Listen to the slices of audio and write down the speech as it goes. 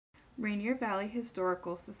Rainier Valley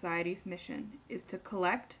Historical Society's mission is to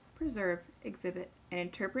collect, preserve, exhibit, and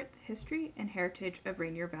interpret the history and heritage of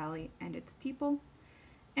Rainier Valley and its people,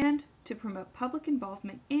 and to promote public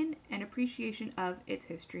involvement in and appreciation of its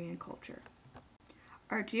history and culture.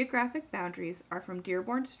 Our geographic boundaries are from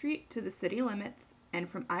Dearborn Street to the city limits and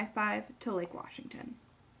from I-5 to Lake Washington.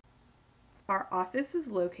 Our office is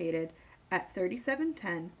located at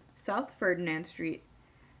 3710 South Ferdinand Street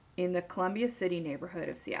in the Columbia City neighborhood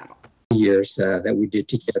of Seattle. Years that we did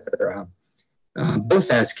together,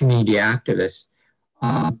 both as community activists.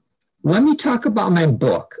 Let me talk about my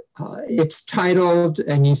book. It's titled,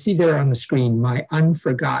 and you see there on the screen, My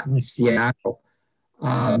Unforgotten Seattle.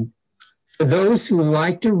 For those who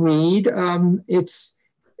like to read, it's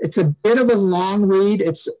a bit of a long read.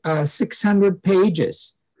 It's 600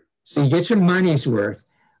 pages, so you get your money's worth.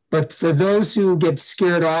 But for those who get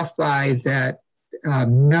scared off by that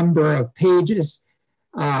number of pages,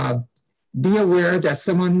 be aware that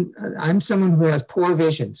I'm someone who has poor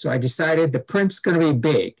vision, so I decided the print's going to be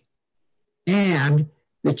big and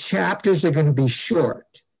the chapters are going to be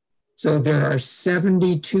short. So there are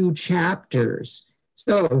 72 chapters.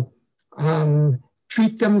 So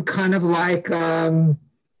treat them kind of like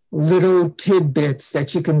little tidbits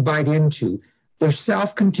that you can bite into. They're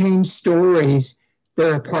self-contained stories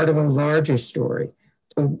that are part of a larger story.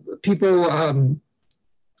 So people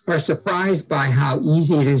are surprised by how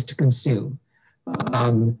easy it is to consume.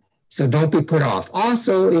 So don't be put off.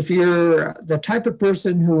 Also, if you're the type of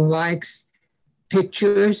person who likes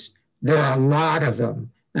pictures, there are a lot of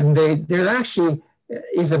them. And there actually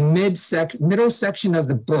is a middle section of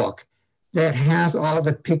the book that has all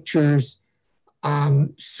the pictures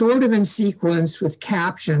sort of in sequence with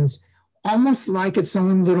captions, almost like its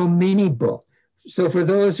own little mini book. So for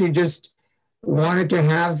those who just wanted to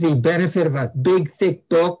have the benefit of a big, thick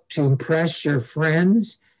book to impress your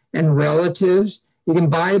friends and relatives, you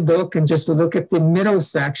can buy a book and just look at the middle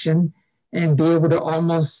section and be able to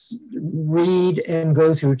almost read and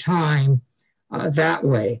go through time that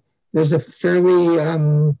way. There's a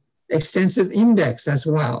fairly extensive index as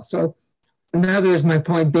well. So another is my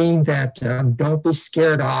point being that don't be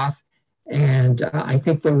scared off. And I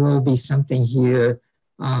think there will be something here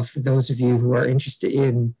for those of you who are interested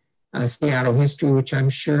in Seattle history, which I'm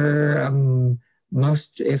sure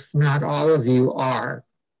most, if not all of you are.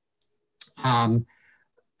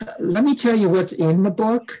 Let me tell you what's in the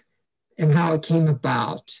book and how it came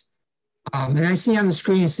about. And I see on the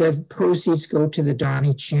screen it says proceeds go to the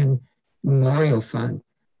Donnie Chin Memorial Fund.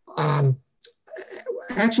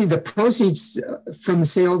 Actually, the proceeds from the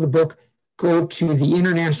sale of the book go to the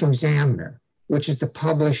International Examiner, which is the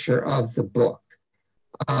publisher of the book.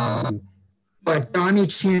 But Donnie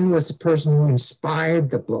Chin was the person who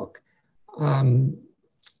inspired the book. Some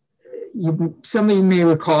of you may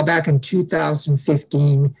recall back in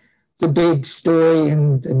 2015, it's a big story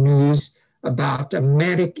in the news about a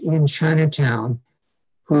medic in Chinatown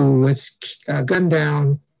who was gunned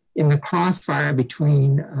down in the crossfire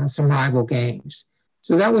between some rival gangs.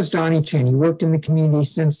 So that was Donnie Chin. He worked in the community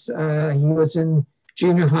since he was in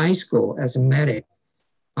junior high school as a medic,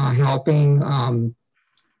 helping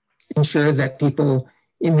ensure that people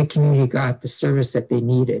in the community got the service that they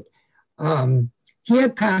needed. He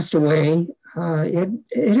had passed away.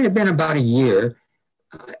 It had been about a year.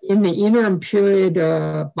 In the interim period,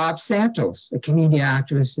 Bob Santos, a community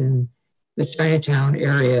activist in the Chinatown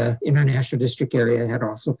area, International District area, had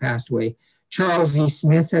also passed away. Charles E.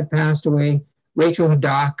 Smith had passed away. Rachel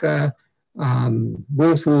Hidaka,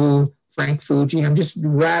 Ruth Wu, Frank Fuji. I'm just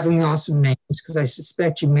rattling off some names because I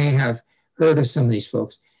suspect you may have heard of some of these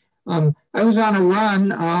folks. I was on a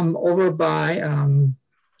run over by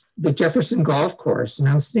the Jefferson Golf Course, and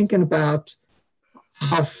I was thinking about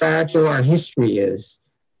how fragile our history is.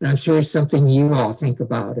 And I'm sure it's something you all think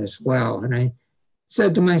about as well. And I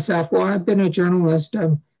said to myself, well, I've been a journalist.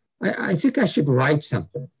 I think I should write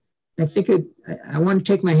something. I want to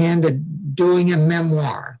take my hand at doing a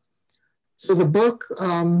memoir. So the book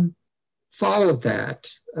followed that.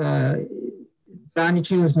 Donnie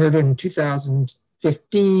Chin was murdered in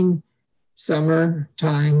 2015,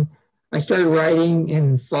 summertime. I started writing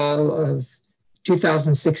in fall of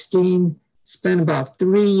 2016, spent about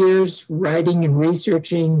 3 years writing and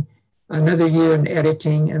researching, another year in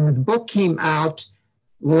editing, and the book came out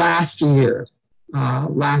last year,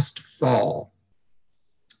 last fall.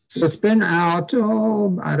 So it's been out,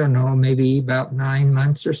 I don't know, maybe about 9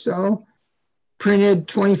 months or so. Printed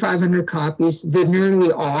 2,500 copies. They're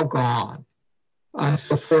nearly all gone.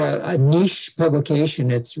 So for a niche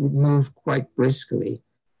publication, it's moved quite briskly.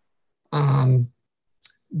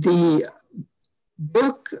 The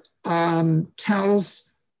book tells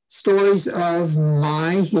stories of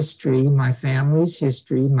my history, my family's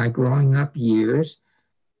history, my growing up years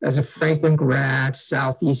as a Franklin grad,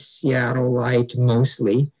 Southeast Seattleite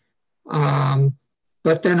mostly,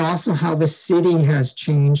 but then also how the city has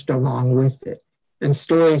changed along with it, and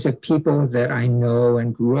stories of people that I know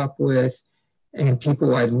and grew up with and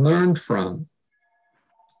people I learned from.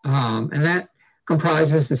 And that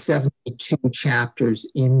comprises the 72 chapters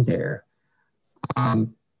in there.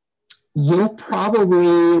 You'll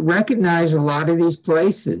probably recognize a lot of these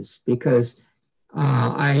places because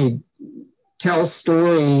I tell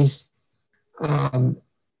stories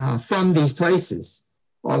from these places,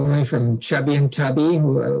 all the way from Chubby and Tubby,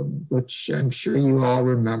 which I'm sure you all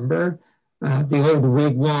remember, the old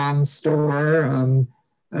Wigwam store,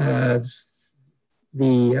 the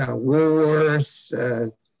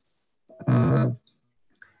Woolworths.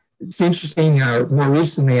 It's interesting, more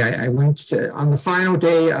recently, I went to, on the final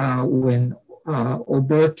day when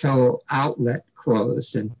Alberto Outlet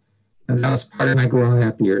closed, and that was part of my growing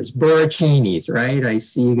up years. Borrachini's, right? I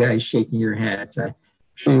see you guys shaking your heads. I'm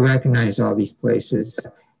sure you recognize all these places.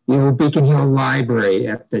 The old Beacon Hill Library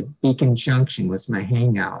at the Beacon Junction was my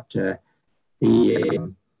hangout.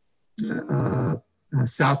 The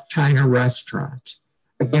South China Restaurant.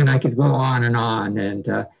 Again, I could go on.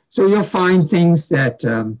 And so you'll find things that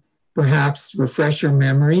perhaps refresh your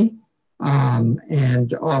memory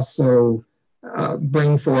and also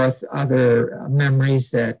bring forth other memories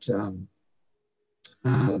that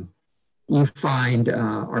you find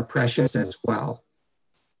are precious as well.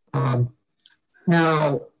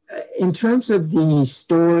 Now, in terms of the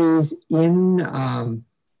stories in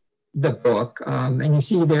the book, and you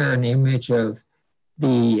see there an image of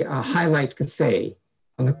the Highlight Cafe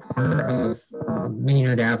on the corner of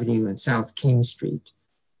Maynard Avenue and South King Street.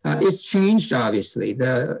 It's changed, obviously.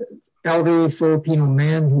 The elderly Filipino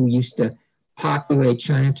men who used to populate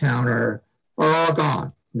Chinatown are all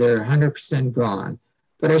gone. They're 100% gone.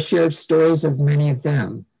 But I shared stories of many of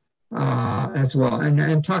them as well. And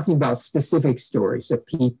I'm talking about specific stories of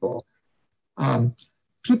people.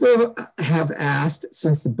 People have asked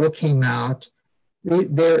since the book came out,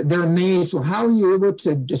 they're amazed, well, how are you able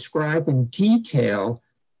to describe in detail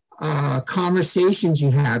conversations you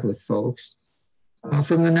had with folks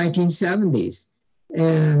from the 1970s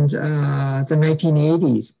and the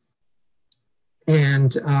 1980s,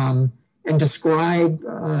 and describe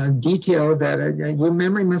detail that your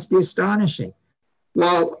memory must be astonishing.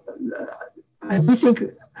 Well, I do think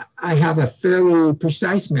I have a fairly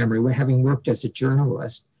precise memory, having worked as a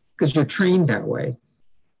journalist, because you're trained that way.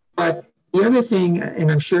 But the other thing,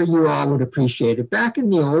 and I'm sure you all would appreciate it, back in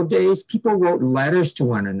the old days, people wrote letters to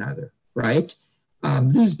one another, right?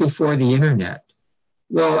 This is before the internet.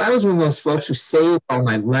 Well, I was one of those folks who saved all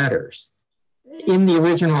my letters in the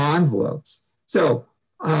original envelopes. So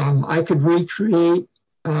I could recreate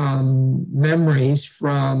memories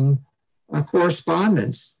from a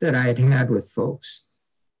correspondence that I had had with folks.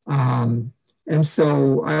 And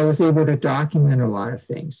so I was able to document a lot of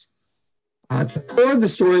things. The core of the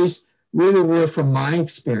stories really were from my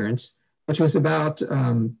experience, which was about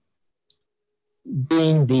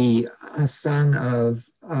being the son of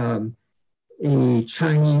a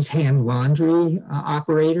Chinese hand laundry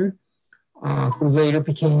operator who later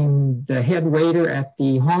became the head waiter at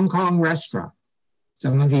the Hong Kong restaurant.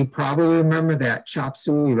 Some of you probably remember that Chop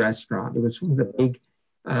Suey restaurant. It was one of the big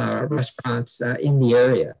restaurants in the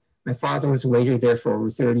area. My father was a waiter there for over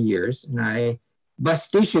 30 years, and I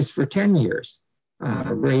bussed dishes for 10 years,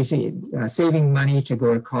 saving money to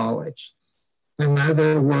go to college. My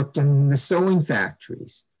mother worked in the sewing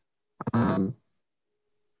factories,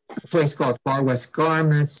 a place called Far West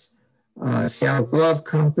Garments, Seattle Glove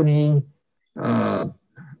Company,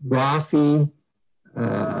 Rafi,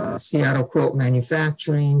 Seattle Quilt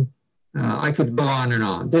Manufacturing. I could go on and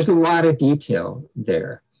on. There's a lot of detail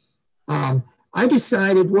there. I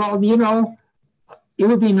decided, well, you know, it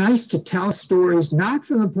would be nice to tell stories not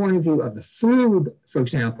from the point of view of the food, for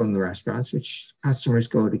example, in the restaurants, which customers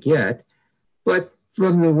go to get, but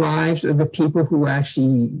from the lives of the people who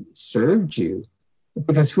actually served you.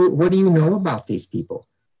 Because what do you know about these people?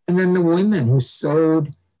 And then the women who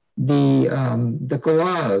sewed the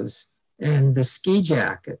gloves and the ski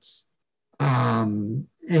jackets and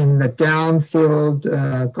the down-filled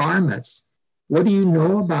garments. What do you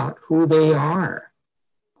know about who they are?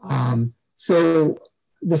 So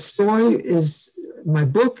the story is, my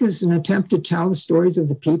book is an attempt to tell the stories of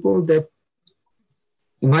the people that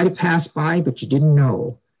you might have passed by, but you didn't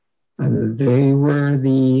know. They were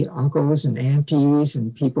the uncles and aunties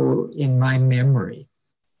and people in my memory.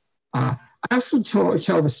 I also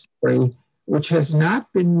tell the story, which has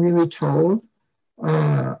not been really told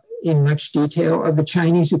in much detail of the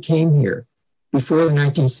Chinese who came here before the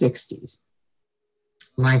 1960s.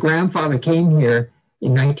 My grandfather came here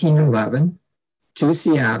in 1911 to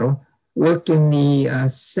Seattle, worked in the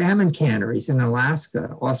salmon canneries in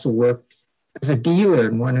Alaska, also worked as a dealer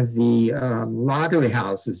in one of the lottery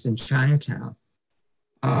houses in Chinatown.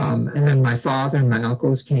 And then my father and my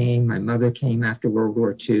uncles came, my mother came after World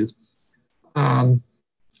War II.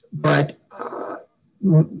 But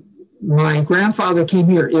my grandfather came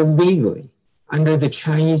here illegally under the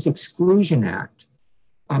Chinese Exclusion Act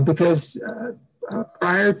because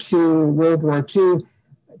prior to World War II,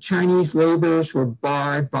 Chinese laborers were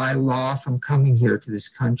barred by law from coming here to this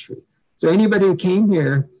country. So anybody who came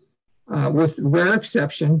here, with rare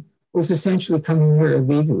exception, was essentially coming here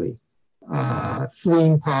illegally,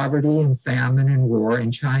 fleeing poverty and famine and war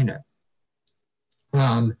in China.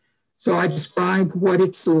 So I describe what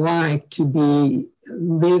it's like to be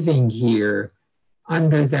living here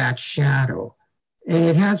under that shadow. And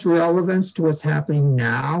it has relevance to what's happening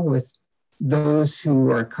now with those who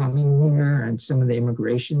are coming here and some of the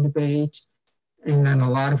immigration debate, and then a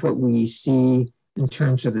lot of what we see in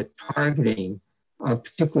terms of the targeting of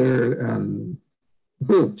particular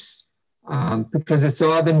groups, because it's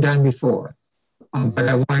all been done before. But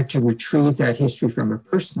I wanted to retrieve that history from a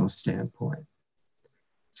personal standpoint.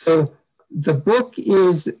 So the book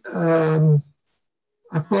is a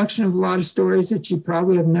collection of a lot of stories that you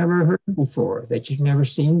probably have never heard before, that you've never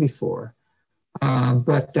seen before,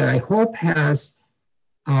 but that I hope has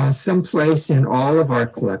some place in all of our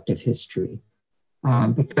collective history,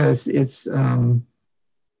 because it's,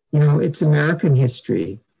 it's American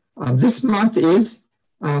history. This month is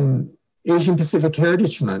Asian Pacific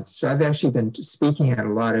Heritage Month, so I've actually been speaking at a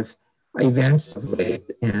lot of events of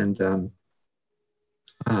late, and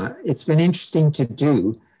it's been interesting to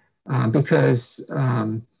do because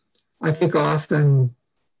I think often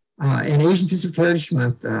in Asian Pacific Heritage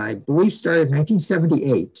Month, I believe started in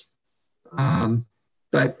 1978.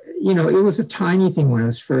 But, it was a tiny thing when it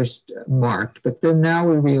was first marked. But then now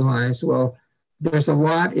we realize, well, there's a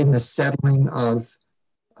lot in the settling of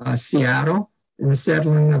Seattle and the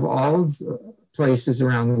settling of all of the places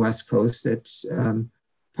around the West Coast that's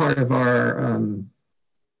part of our,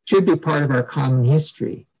 should be part of our common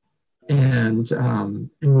history. And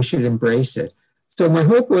we should embrace it. So my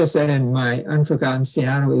hope was that in My Unforgotten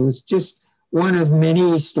Seattle, it was just one of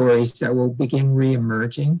many stories that will begin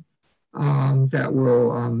re-emerging, that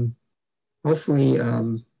will hopefully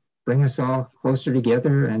bring us all closer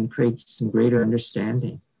together and create some greater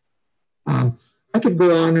understanding. I could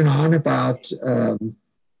go on and on about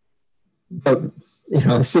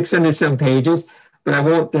 600 some pages, but I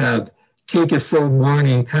won't take a full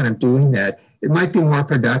morning kind of doing that. It might be more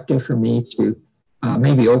productive for me to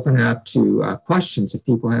maybe open it up to questions if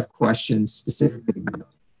people have questions specifically about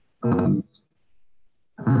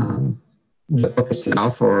the book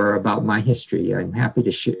itself or about my history. I'm happy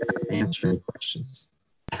to answer any questions.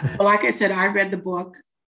 Well, like I said, I read the book.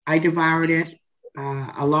 I devoured it.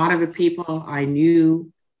 A lot of the people I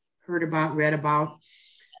knew, heard about, read about.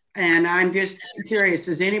 And I'm just curious,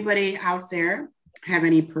 does anybody out there have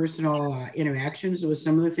any personal interactions with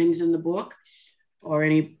some of the things in the book, or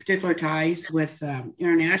any particular ties with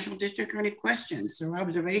International District, or any questions or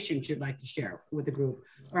observations you'd like to share with the group,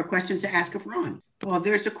 or questions to ask of Ron? Well,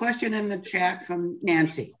 there's a question in the chat from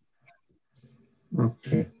Nancy.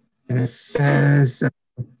 Okay, and it says,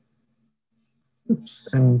 oops,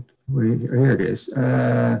 and here it is.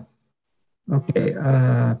 Okay,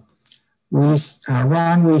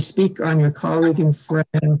 Ron, we speak on your colleague and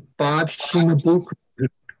friend Bob Shimabuku, who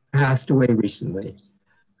passed away recently.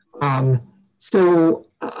 So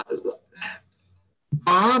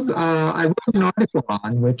Bob, I wrote an article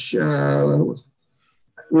on, which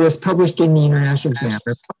was published in the International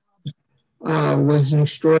Examiner. Was an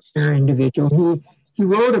extraordinary individual. He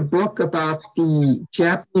wrote a book about the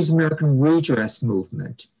Japanese American redress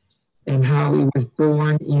movement and how he was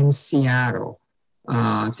born in Seattle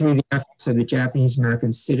through the efforts of the Japanese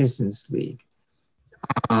American Citizens League.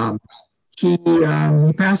 He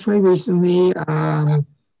passed away recently.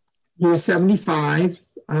 He was 75,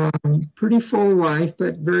 pretty full life,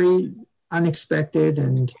 but very unexpected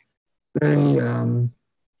and very,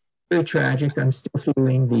 very tragic. I'm still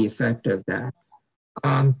feeling the effect of that.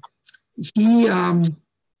 He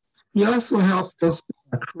also helped us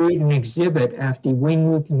create an exhibit at the Wing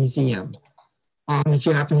Loop Museum on the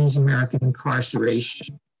Japanese American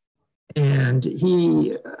incarceration. And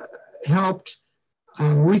he helped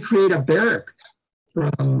recreate a barrack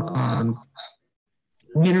from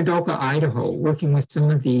Minidoka, Idaho, working with some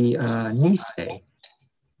of the Nisei.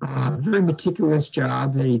 Very meticulous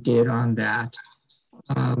job that he did on that.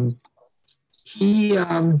 he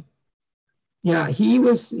yeah, he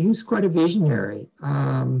was quite a visionary.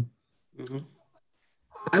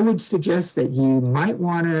 I would suggest that you might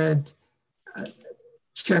want to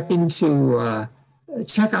check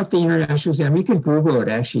out the International Museum. You can Google it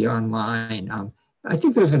actually online. I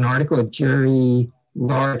think there's an article Jerry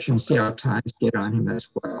Larch from Seattle Times did on him as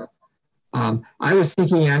well. I was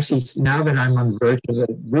thinking actually, now that I'm on the verge of a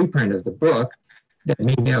reprint of the book, that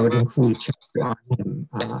maybe I would include a chapter on him.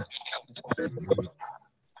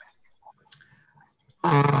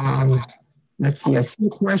 Let's see, I see a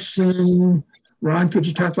question. Ron, could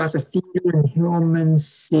you talk about the theater in Hillman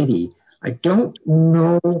City? I don't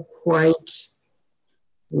know quite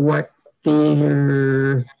what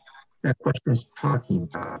theater that question is talking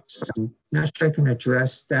about, so I'm not sure I can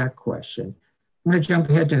address that question. I'm going to jump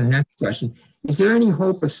ahead to the next question. Is there any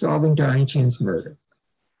hope of solving Donnie Chen's murder?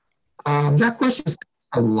 That question is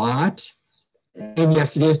a lot. And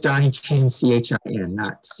yes, it is Donnie Chen, C-H-I-N,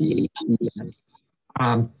 not C-H-E-N.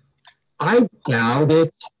 I doubt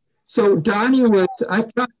it. So Donnie was,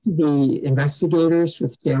 I've talked to the investigators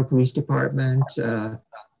with the Seattle Police Department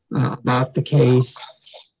about the case.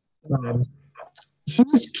 He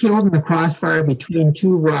was killed in the crossfire between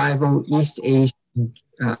two rival East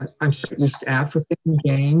African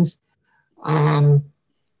gangs. And,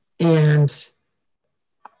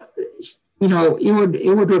 you know, it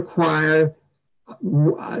would require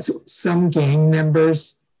some gang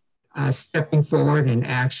members stepping forward and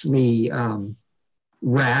actually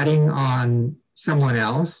ratting on someone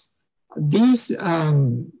else. These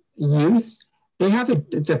youth,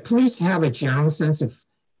 the police have a general sense of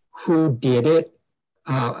who did it,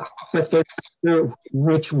 but they're not sure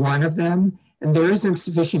which one of them. And there isn't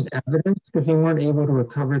sufficient evidence because they weren't able to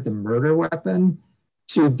recover the murder weapon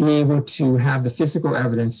to be able to have the physical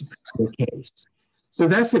evidence to prove the case. So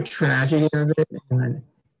that's the tragedy of it. And,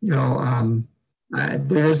 you know,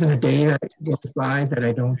 there isn't a day that goes by that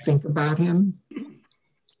I don't think about him.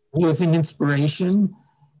 He was an inspiration.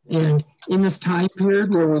 And in this time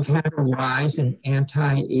period where we've had a rise in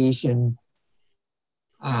anti-Asian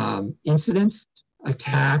incidents,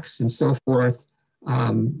 attacks, and so forth,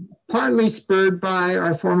 partly spurred by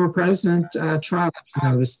our former president, Trump, you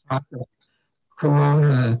know, this talk of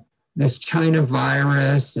Corona, this China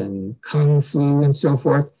virus and Kung flu and so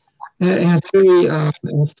forth, has really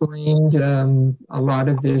inflamed a lot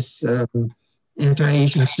of this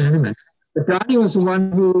anti-Asian sentiment. But Donnie was the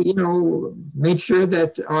one who, you know, made sure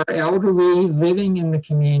that our elderly living in the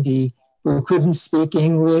community who couldn't speak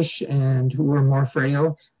English and who were more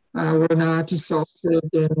frail were not assaulted.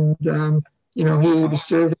 And, you know, he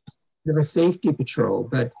served as a safety patrol.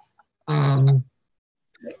 But,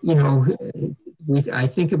 you know, I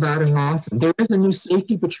think about him often. There is a new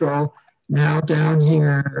safety patrol now down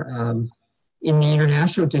here in the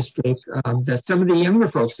International District that some of the younger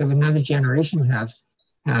folks of another generation have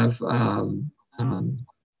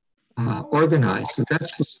organized. So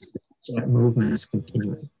that's that movement is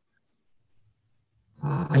continuing.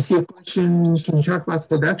 I see a question. Can you talk about the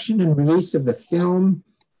production and release of the film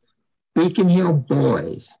Beacon Hill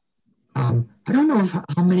Boys? I don't know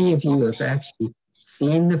how many of you have actually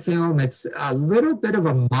seen the film. It's a little bit of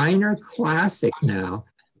a minor classic now.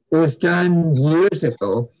 It was done years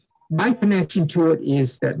ago. My connection to it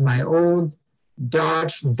is that my old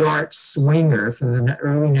Dodge Dart Swinger from the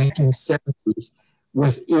early 1970s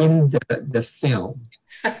was in the film.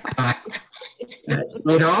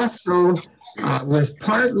 It also was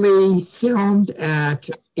partly filmed at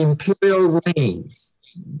Imperial Lanes.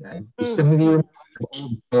 Some of you remember the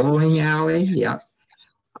old bowling alley? Yeah.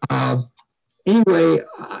 Anyway,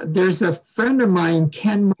 there's a friend of mine,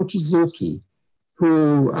 Ken Mochizuki,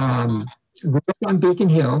 who grew up on Beacon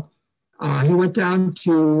Hill. He went down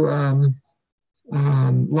to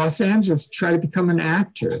Los Angeles to try to become an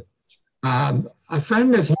actor. A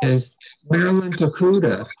friend of his, Marilyn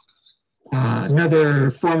Takuda,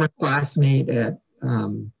 another former classmate at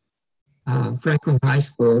Franklin High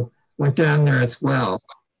School, went down there as well.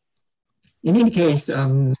 In any case,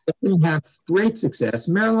 they didn't have great success.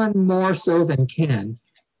 Marilyn more so than Ken.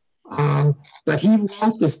 But he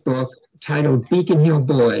wrote this book titled Beacon Hill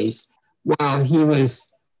Boys while he was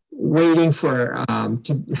waiting for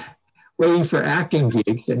acting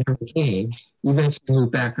gigs that never came. He eventually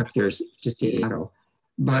moved back up there to Seattle.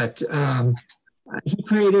 But he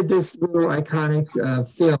created this little iconic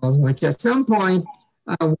film, which at some point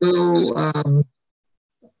will,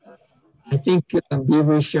 I think, be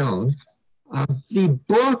reshown. The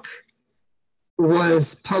book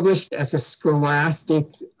was published as a Scholastic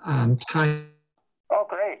time. Oh,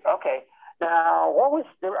 great. Okay. Now, what was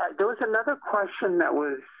there was another question that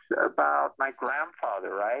was about my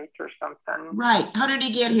grandfather, right? Or something? Right. How did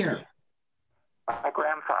he get here? My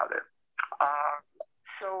grandfather.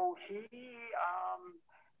 So he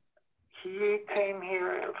came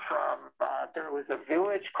here from, there was a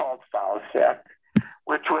village called Faucet,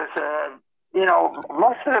 which was,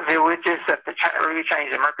 most of the villages that the early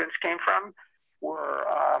Chinese immigrants came from were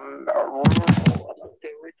rural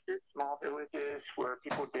villages, small villages where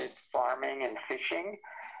people did farming and fishing.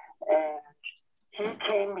 And he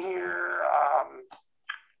came here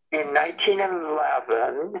in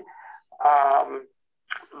 1911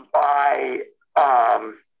 by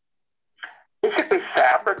basically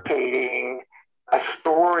fabricating a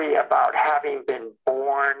story about having been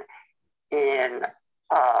born in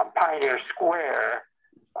Pioneer Square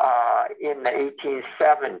in the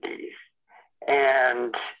 1870s.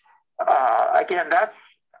 And again, that's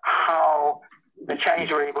how the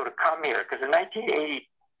Chinese were able to come here, because in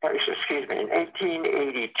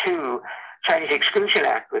 1882, Chinese Exclusion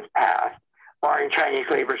Act was passed, barring Chinese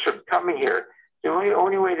laborers from coming here. The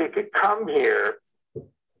only way they could come here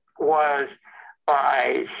was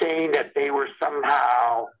by saying that they were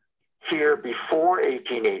somehow here before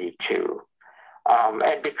 1882.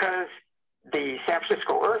 And because the San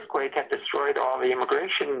Francisco earthquake had destroyed all the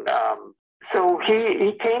immigration, so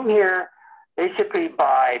he came here basically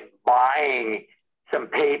by buying some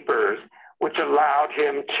papers, which allowed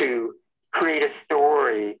him to create a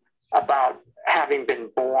story about having been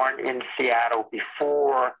born in Seattle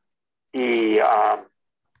before the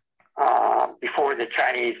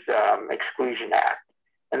Chinese Exclusion Act,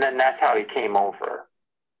 and then that's how he came over.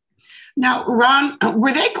 Now, Ron,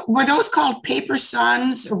 were those called paper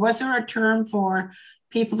sons, or was there a term for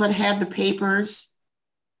people that had the papers?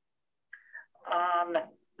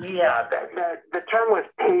 Yeah, the term was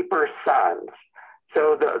paper sons.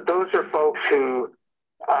 So those are folks who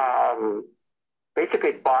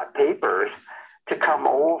basically bought papers to come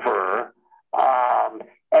over,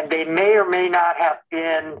 and they may or may not have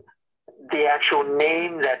been the actual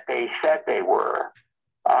name that they said they were.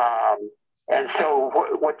 And so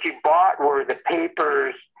what you bought were the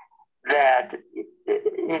papers that,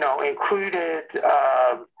 included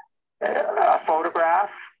a photograph,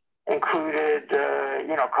 included,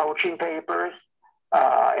 coaching papers,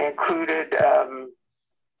 included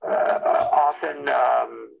often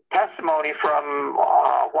testimony from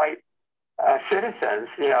white citizens,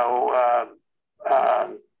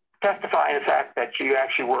 testifying the fact that you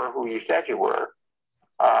actually were who you said you were.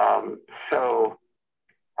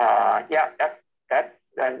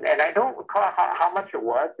 And I don't recall how much it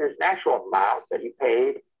was. There's an actual amount that he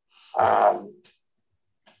paid.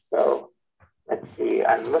 So let's see.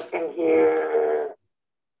 I'm looking here.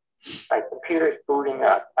 My computer's booting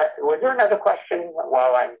up. Was there another question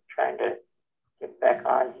while I'm trying to get back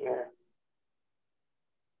on here?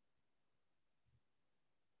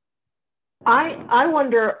 I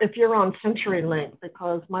wonder if you're on CenturyLink,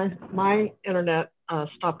 because my internet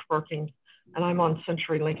stopped working and I'm on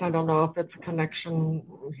CenturyLink. I don't know if it's a connection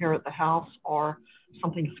here at the house or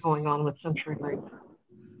something's going on with CenturyLink.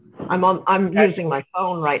 I'm using my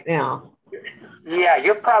phone right now. Yeah,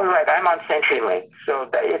 you're probably right. I'm on CenturyLink, so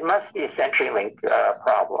it must be a CenturyLink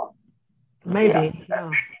problem. Maybe.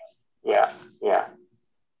 Yeah.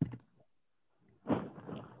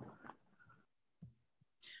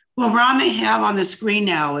 Well, Ron, they have on the screen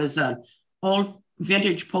now is an old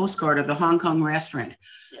vintage postcard of the Hong Kong restaurant.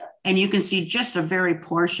 Yeah. And you can see just a very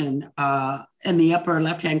portion in the upper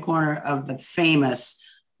left-hand corner of the famous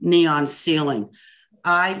neon ceiling.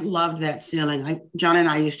 I loved that ceiling. John and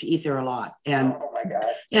I used to eat there a lot. And oh my God.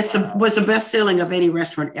 It was the best ceiling of any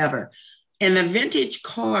restaurant ever. And the vintage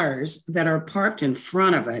cars that are parked in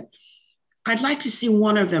front of it, I'd like to see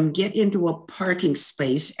one of them get into a parking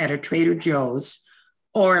space at a Trader Joe's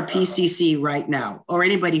or a PCC right now, or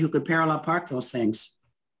anybody who could parallel park those things.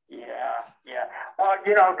 Yeah. Well,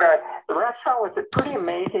 the restaurant was a pretty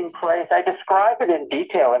amazing place. I describe it in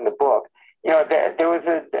detail in the book. There was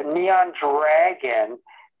a neon dragon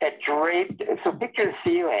that draped, so picture the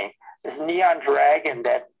ceiling, this neon dragon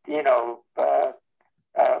that,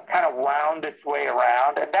 kind of wound its way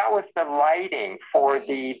around, and that was the lighting for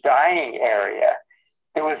the dining area.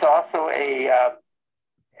 There was also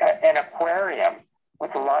an aquarium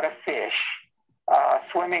with a lot of fish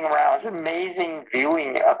swimming around. It was an amazing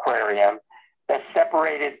viewing aquarium that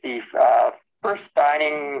separated the first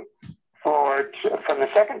dining floor from the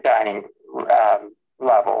second dining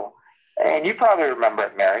level. And you probably remember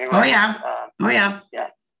it, Mary. Right? Oh, yeah. Yeah.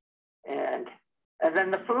 And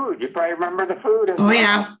then the food. You probably remember the food.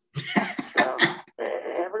 Yeah. So,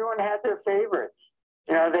 everyone had their favorites.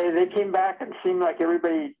 They came back and seemed like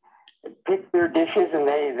everybody pick their dishes, and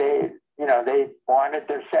they wanted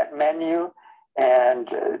their set menu, and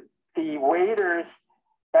the waiters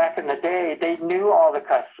back in the day, they knew all the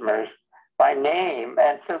customers by name,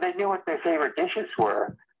 and so they knew what their favorite dishes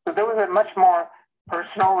were. So there was a much more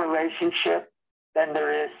personal relationship than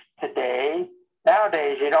there is today.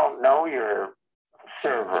 Nowadays, you don't know your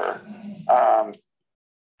server,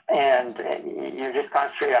 and you're just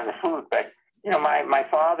concentrating on the food. But my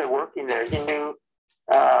father working there, he knew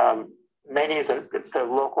many of the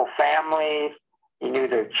local families. He knew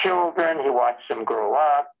their children. He watched them grow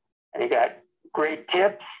up, and he got great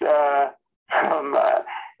tips from a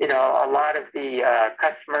lot of the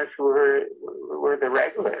customers who were the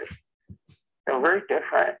regulars. They're very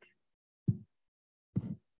different.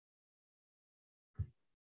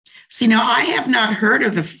 See, now I have not heard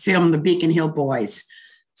of the film The Beacon Hill Boys,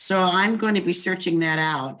 so I'm going to be searching that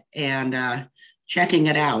out and checking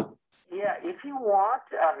it out. Yeah, if you want,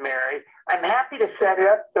 Mary, I'm happy to set it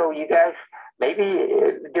up so you guys, maybe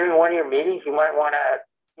during one of your meetings, you might want to,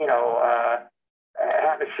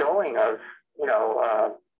 have a showing of,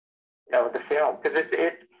 the film, because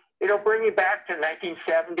it'll bring you back to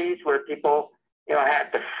 1970s where people,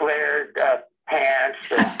 had the flared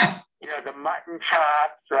pants, and, the mutton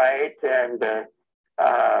chops, right, and the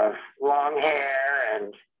long hair,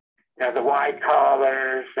 and the wide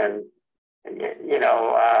collars, and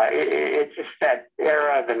it's just that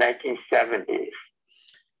era of the 1970s.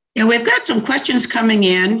 Yeah, we've got some questions coming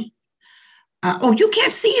in. You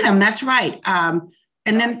can't see them. That's right. And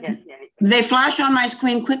then they flash on my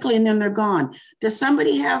screen quickly, and then they're gone. Does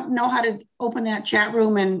somebody know how to open that chat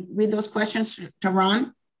room and read those questions to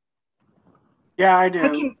Ron? Yeah, I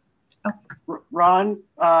do. Ron,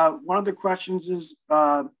 one of the questions is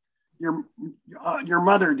your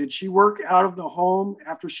mother, did she work out of the home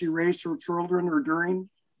after she raised her children or during?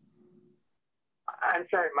 I'm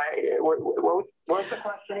sorry, what was the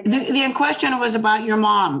question again? The question was about your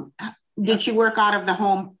mom. Did she work out of the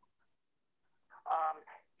home?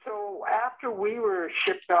 So after we were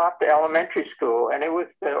shipped off to elementary school, and it was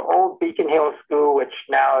the old Beacon Hill School, which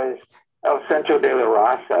now is El Centro de la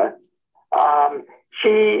Raza,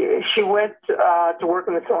 she went to work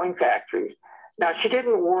in the sewing factories. Now, she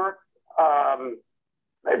didn't work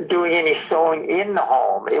doing any sewing in the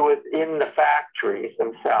home. It was in the factories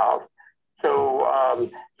themselves. So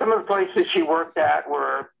some of the places she worked at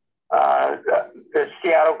were the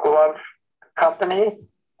Seattle Glove Company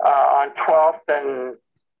on 12th and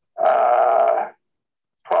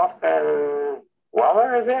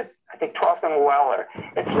Weller, is it? I think 12th and Weller.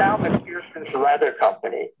 It's now McPherson's Leather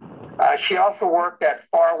Company. She also worked at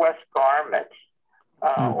Far West Garments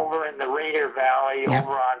over in the Rainier Valley,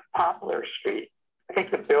 over on Poplar Street. I think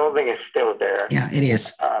the building is still there. Yeah, it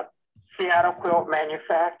is. Seattle Quilt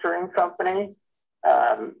Manufacturing Company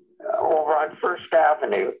over on First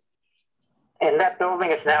Avenue. And that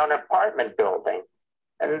building is now an apartment building.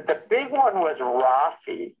 And the big one was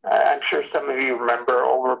Rafi. I'm sure some of you remember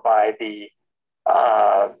over by the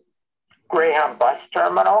Greyhound bus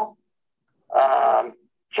terminal.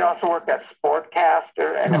 She also worked at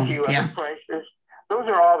Sportcaster and a few other places. Those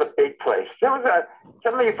are all the big places. There was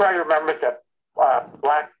some of you probably remember the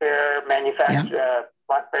Black Bear manufacturer.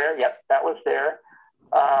 Black Bear, yep, that was there.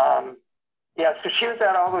 So she was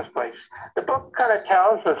at all those places. The book kind of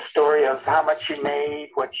tells the story of how much she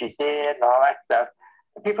made, what she did, and all that stuff.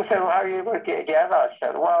 And people say, well, how are you able to get out? I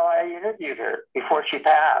said, well, I interviewed her before she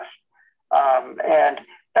passed. And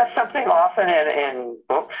that's something often in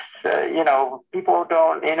books, people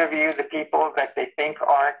don't interview the people that they think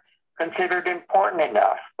aren't considered important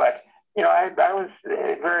enough. But, I was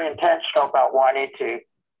very intentional about wanting to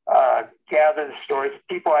gather the stories of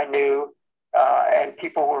people I knew and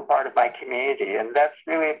people who were part of my community. And that's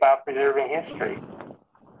really about preserving history.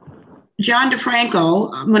 John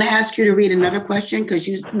DeFranco, I'm going to ask you to read another question because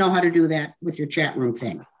you know how to do that with your chat room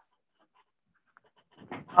thing.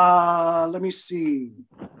 Let me see.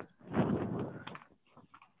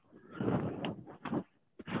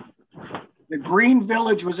 The Green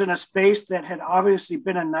Village was in a space that had obviously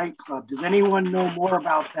been a nightclub. Does anyone know more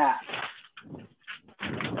about that?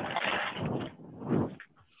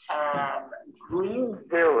 Green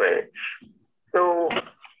Village. So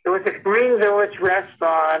there was a Green Village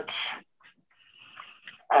restaurant.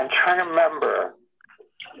 I'm trying to remember.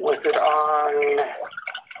 Was it on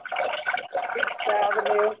 6th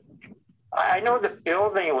Avenue? I know the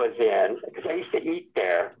building was in because I used to eat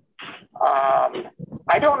there.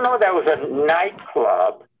 I don't know that was a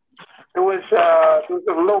nightclub. There was a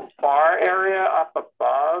little bar area up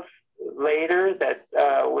above later that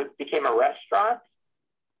became a restaurant.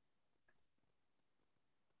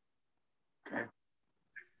 Okay.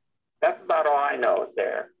 That's about all I know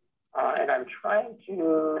there. And I'm trying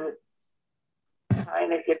to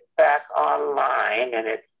kind of get back online, and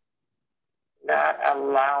it's not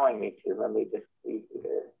allowing me to. Let me just see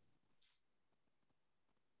here.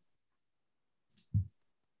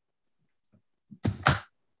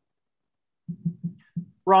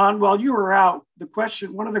 Ron, while you were out,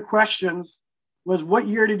 one of the questions was, what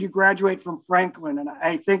year did you graduate from Franklin? And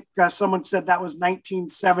I think someone said that was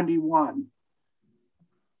 1971.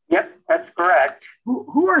 Yep, that's correct.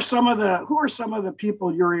 Who are some of the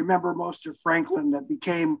people you remember most of Franklin that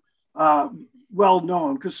became well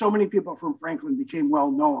known? Because so many people from Franklin became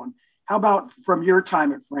well known. How about from your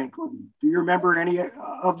time at Franklin? Do you remember any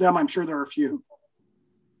of them? I'm sure there are a few.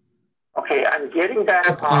 Okay, I'm getting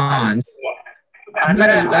back on. I'm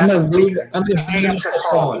gonna leave the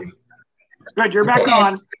phone. Good, you're back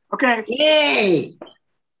on. Okay. Yay!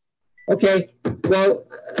 Okay. Well,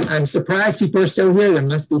 I'm surprised people are still here. There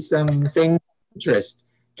must be something of interest.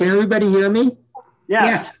 Can everybody hear me?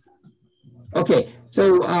 Yes. Okay.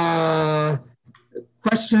 So,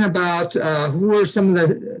 question about who are some of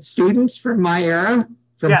the students from my era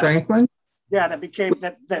from Franklin? Yeah,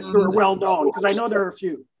 that were well known, because I know there are a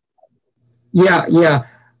few. Yeah.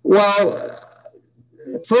 Well,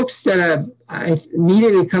 folks that I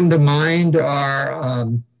immediately come to mind are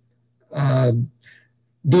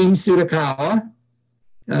Dean Tsutakawa,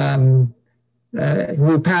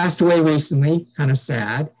 who passed away recently, kind of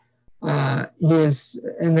sad.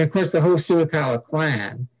 And of course the whole Tsutakawa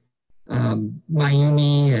clan,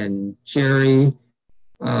 Mayumi and Jerry.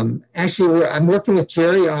 Actually, I'm working with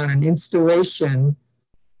Jerry on an installation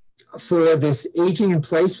for this aging in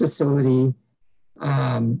place facility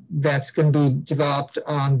that's going to be developed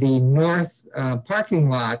on the north parking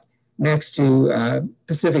lot next to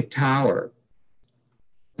Pacific Tower.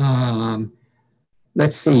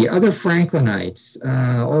 Let's see, other Franklinites.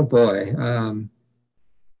 Oh boy,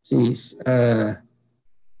 geez. A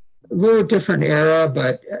little different era,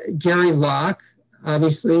 but Gary Locke,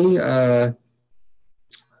 obviously.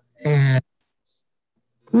 And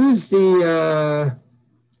who's that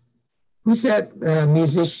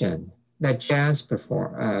musician? That jazz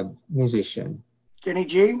musician. Kenny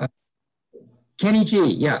G? Kenny G,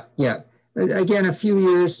 yeah. Again, a few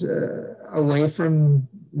years away from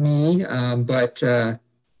me, but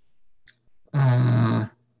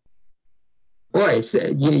boy,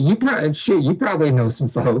 you probably know some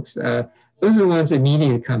folks. Those are the ones that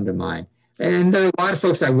immediately come to mind. And there are a lot of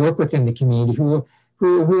folks I work with in the community who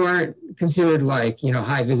aren't considered like,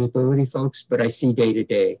 high visibility folks, but I see day to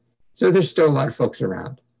day. So there's still a lot of folks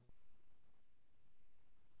around.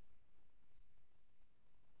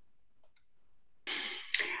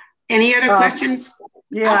 Any other questions?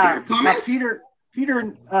 Yeah, comments? Peter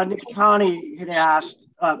Nicotani had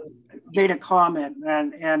made a comment,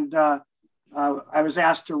 and I was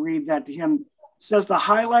asked to read that to him. It says, the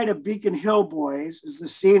highlight of Beacon Hill Boys is the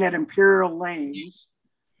scene at Imperial Lanes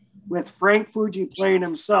with Frank Fuji playing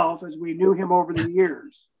himself as we knew him over the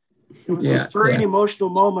years. It was a stirring, emotional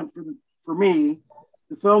moment for me.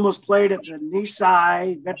 The film was played at the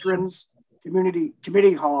Nisei Veterans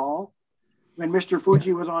Committee Hall when Mr.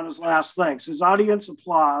 Fuji was on his last legs. His audience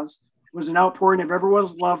applause was an outpouring of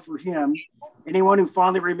everyone's love for him. Anyone who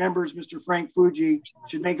fondly remembers Mr. Frank Fuji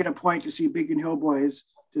should make it a point to see Beacon Hill Boys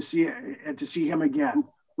to see him again.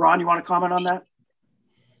 Ron, you want to comment on that?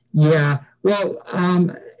 Yeah, well,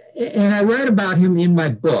 and I write about him in my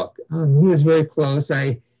book. He was very close.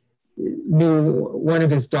 I knew one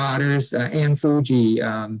of his daughters, Anne Fuji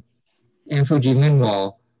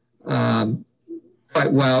Linwall,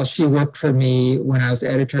 quite well. She worked for me when I was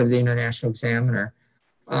editor of the International Examiner.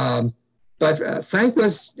 But Frank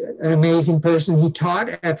was an amazing person. He taught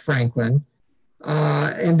at Franklin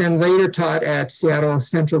and then later taught at Seattle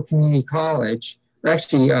Central Community College.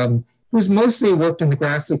 Actually, he was mostly worked in the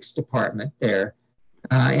graphics department there.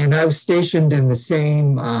 And I was stationed in the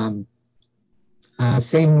same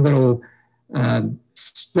little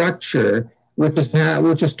structure,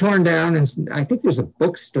 which is torn down, and I think there's a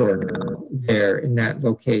bookstore there in that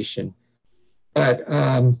location. But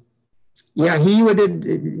yeah, he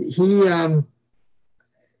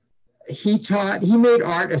made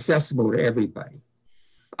art accessible to everybody.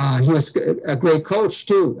 He was a great coach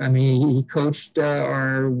too. I mean, he coached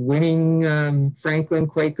our winning Franklin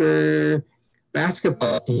Quaker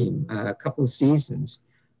basketball team a couple of seasons.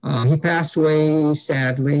 He passed away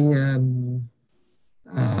sadly, and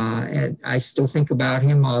I still think about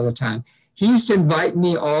him all the time. He used to invite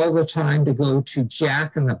me all the time to go to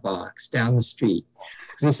Jack in the Box down the street.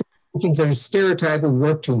 Because he said things that are stereotyped would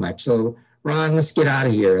work too much. So, Ron, let's get out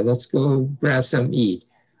of here. Let's go grab something to eat.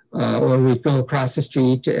 or we'd go across the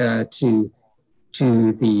street to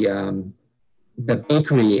the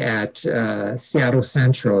bakery at Seattle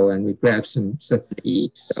Central, and we'd grab something to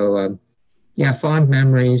eat. So yeah, fond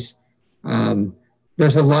memories.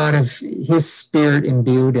 There's a lot of his spirit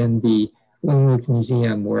imbued in the Woonwook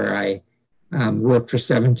Museum, where I worked for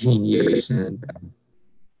 17 years and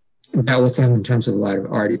dealt with him in terms of a lot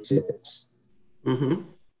of art exhibits. Mm-hmm.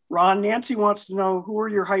 Ron, Nancy wants to know, who are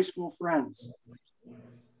your high school friends?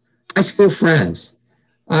 High school friends.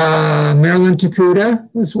 Marilyn Takuda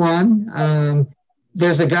was one.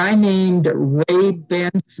 There's a guy named Ray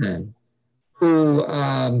Benson who,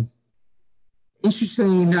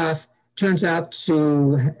 interestingly enough, turns out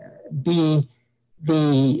to be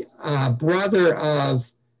the brother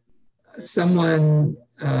of someone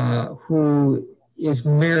who is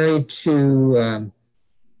married to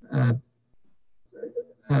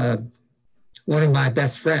one of my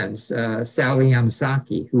best friends, Sally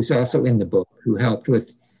Yamasaki, who's also in the book, who helped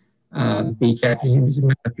with the Japanese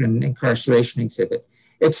American incarceration exhibit.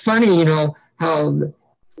 It's funny, you know, how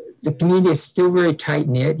the community is still very tight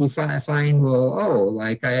knit. You find, well, oh,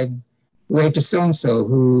 like I related to so-and-so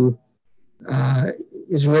who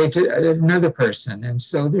is related to another person. And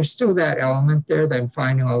so there's still that element there that I'm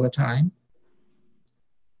finding all the time.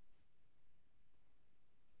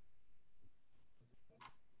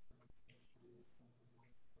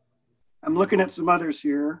 I'm looking at some others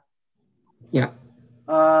here. Yeah.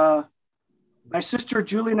 My sister,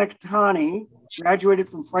 Julie Nakatani, graduated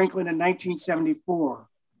from Franklin in 1974.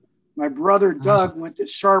 My brother, Doug, went to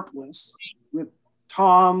Sharpless with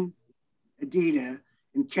Tom Adida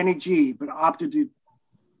and Kenny G, but opted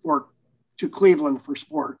to Cleveland for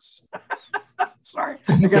sports. Sorry,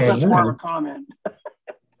 I guess that's more of a comment.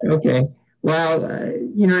 Okay. Well,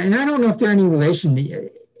 you know, and I don't know if they're any relation to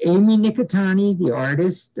Amy Nikotani, the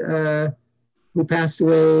artist who passed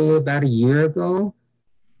away about a year ago.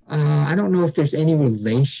 I don't know if there's any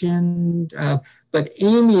relation, but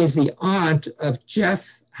Amy is the aunt of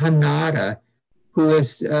Jeff Hanada, who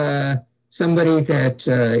is somebody that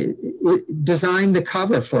designed the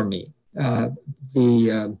cover for me,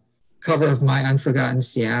 the cover of My Unforgotten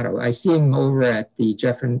Seattle. I see him over at the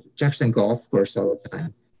Jefferson Golf Course all the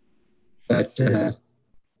time. But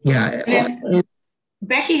yeah.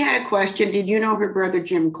 Becky had a question. Did you know her brother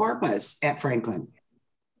Jim Corpus at Franklin?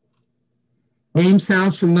 Name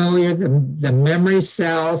sounds familiar. The memory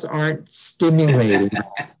cells aren't stimulating.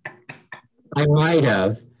 I might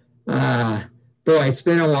have. Boy, it's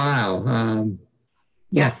been a while.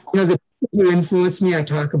 Yeah, you know, the people who influenced me, I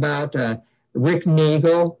talk about Rick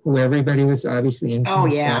Nagel, who everybody was obviously influenced. Oh,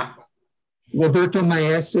 yeah. By. Roberto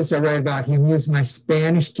Maestas, I write about him. He was my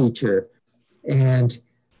Spanish teacher. And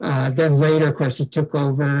then later, of course, he took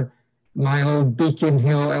over my old Beacon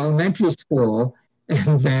Hill Elementary School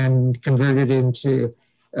and then converted into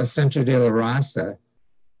Centro de la Raza.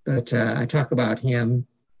 But I talk about him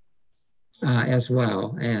as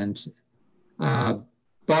well. And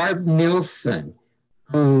Barb Nilsson,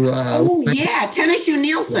 who... Tennessee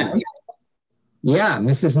Nielsen. Yeah,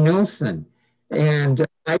 Mrs. Nilsson. And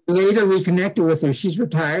I later reconnected with her. She's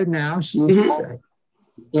retired now. She's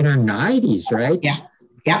in her 90s, right?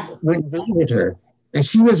 Yeah. Went and visited her. And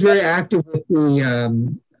she was very active with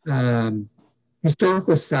the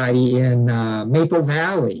Historical Society in Maple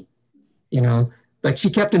Valley, you know, but she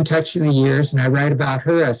kept in touch in the years, and I write about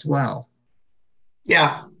her as well.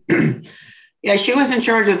 Yeah. Yeah, she was in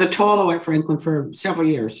charge of the Tolo at Franklin for several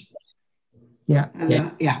years. Yeah.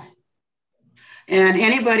 And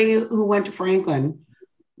anybody who went to Franklin,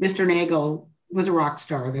 Mr. Nagel was a rock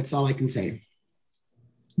star. That's all I can say.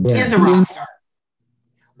 Yeah. He is a rock star.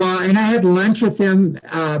 Well, and I had lunch with him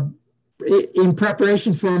in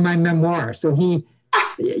preparation for my memoir. So he,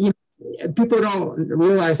 you know, people don't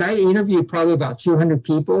realize I interviewed probably about 200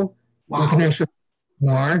 people in connection with the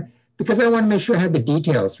memoir because I want to make sure I had the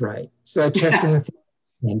details right. So I checked in with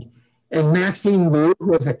him. And Maxine Liu,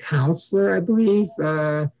 who was a counselor, I believe,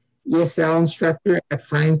 ESL instructor at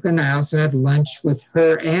Franklin. I also had lunch with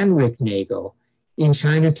her and Rick Nagel in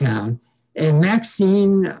Chinatown. And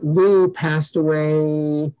Maxine Liu passed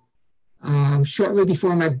away shortly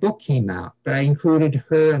before my book came out, but I included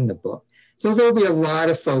her in the book. So there'll be a lot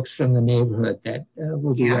of folks from the neighborhood that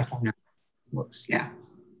will be recognized in books. Yeah.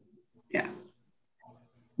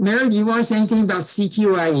 Mary, do you want to say anything about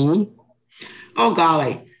CQIE? Oh,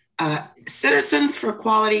 golly. Citizens for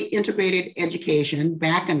Quality Integrated Education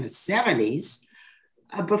back in the 70s,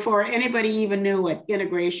 before anybody even knew what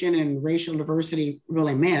integration and racial diversity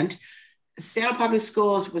really meant, Seattle Public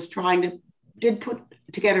Schools did put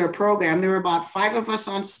together a program. There were about 5 of us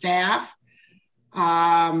on staff.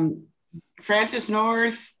 Francis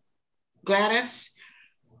North, Gladys,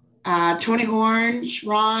 Tony Orange,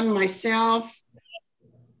 Ron, myself.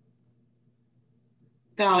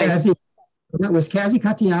 Golly. Was Kazi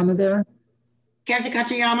Katayama there? Kazi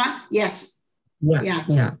Katayama? Yes.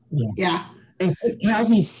 Yeah. And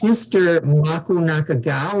Kazi's sister, Mako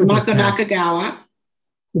Nakagawa.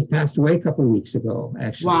 Just passed away a couple of weeks ago,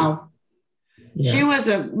 actually. Wow. Yeah.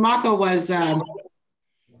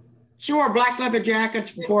 She wore black leather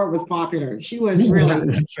jackets before it was popular. She was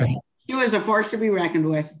really, she was a force to be reckoned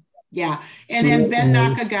with. Yeah. And then Ben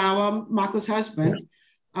Nakagawa, Mako's husband,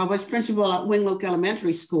 was principal at Winglook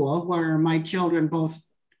Elementary School, where my children both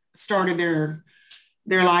started their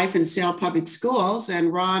life in Sale Public Schools.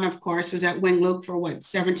 And Ron, of course, was at Winglook for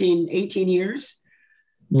 17, 18 years.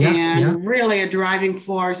 Really a driving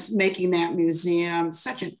force making that museum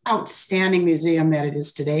such an outstanding museum that it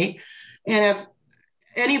is today. And if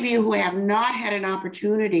any of you who have not had an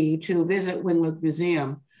opportunity to visit Winglook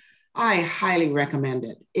Museum, I highly recommend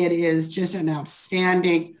it. It is just an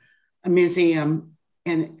outstanding museum.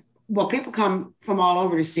 And well, people come from all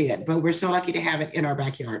over to see it, but we're so lucky to have it in our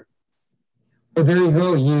backyard. Well, there you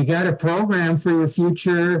go. You got a program for your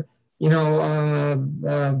future, meeting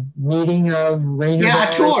of Rainier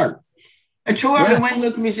Valley. A tour of the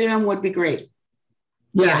Winglook Museum would be great.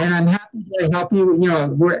 Yeah, and I'm happy to help you.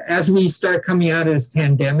 As we start coming out of this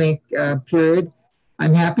pandemic period,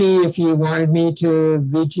 I'm happy if you wanted me to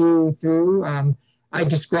lead you through. I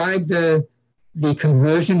described the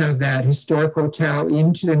conversion of that historic hotel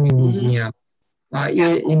into the new museum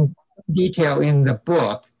in detail in the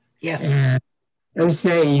book. Yes. And I would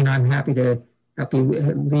say, I'm happy to help you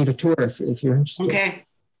lead a tour if you're interested.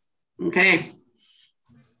 Okay.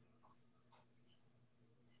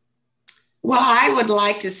 Well, I would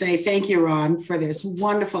like to say thank you, Ron, for this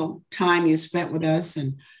wonderful time you spent with us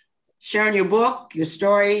and sharing your book, your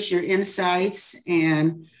stories, your insights.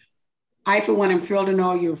 And I, for one, am thrilled to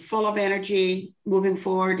know you're full of energy moving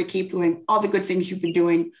forward to keep doing all the good things you've been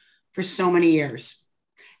doing for so many years.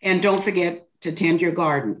 And don't forget to tend your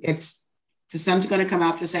garden. The sun's going to come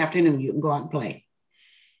out this afternoon. You can go out and play.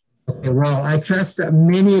 Okay, well, I trust that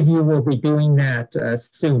many of you will be doing that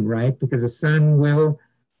soon, right? Because the sun will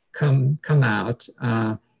come out.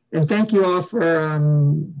 And thank you all for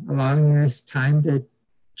allowing us time to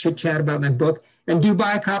chit chat about my book. And do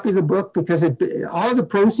buy a copy of the book because all the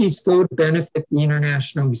proceeds go to benefit the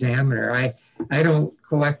International Examiner. I don't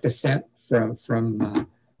collect a cent from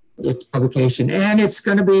its publication, and it's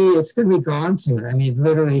going to be gone soon. I mean,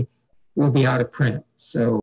 literally, we'll be out of print. So.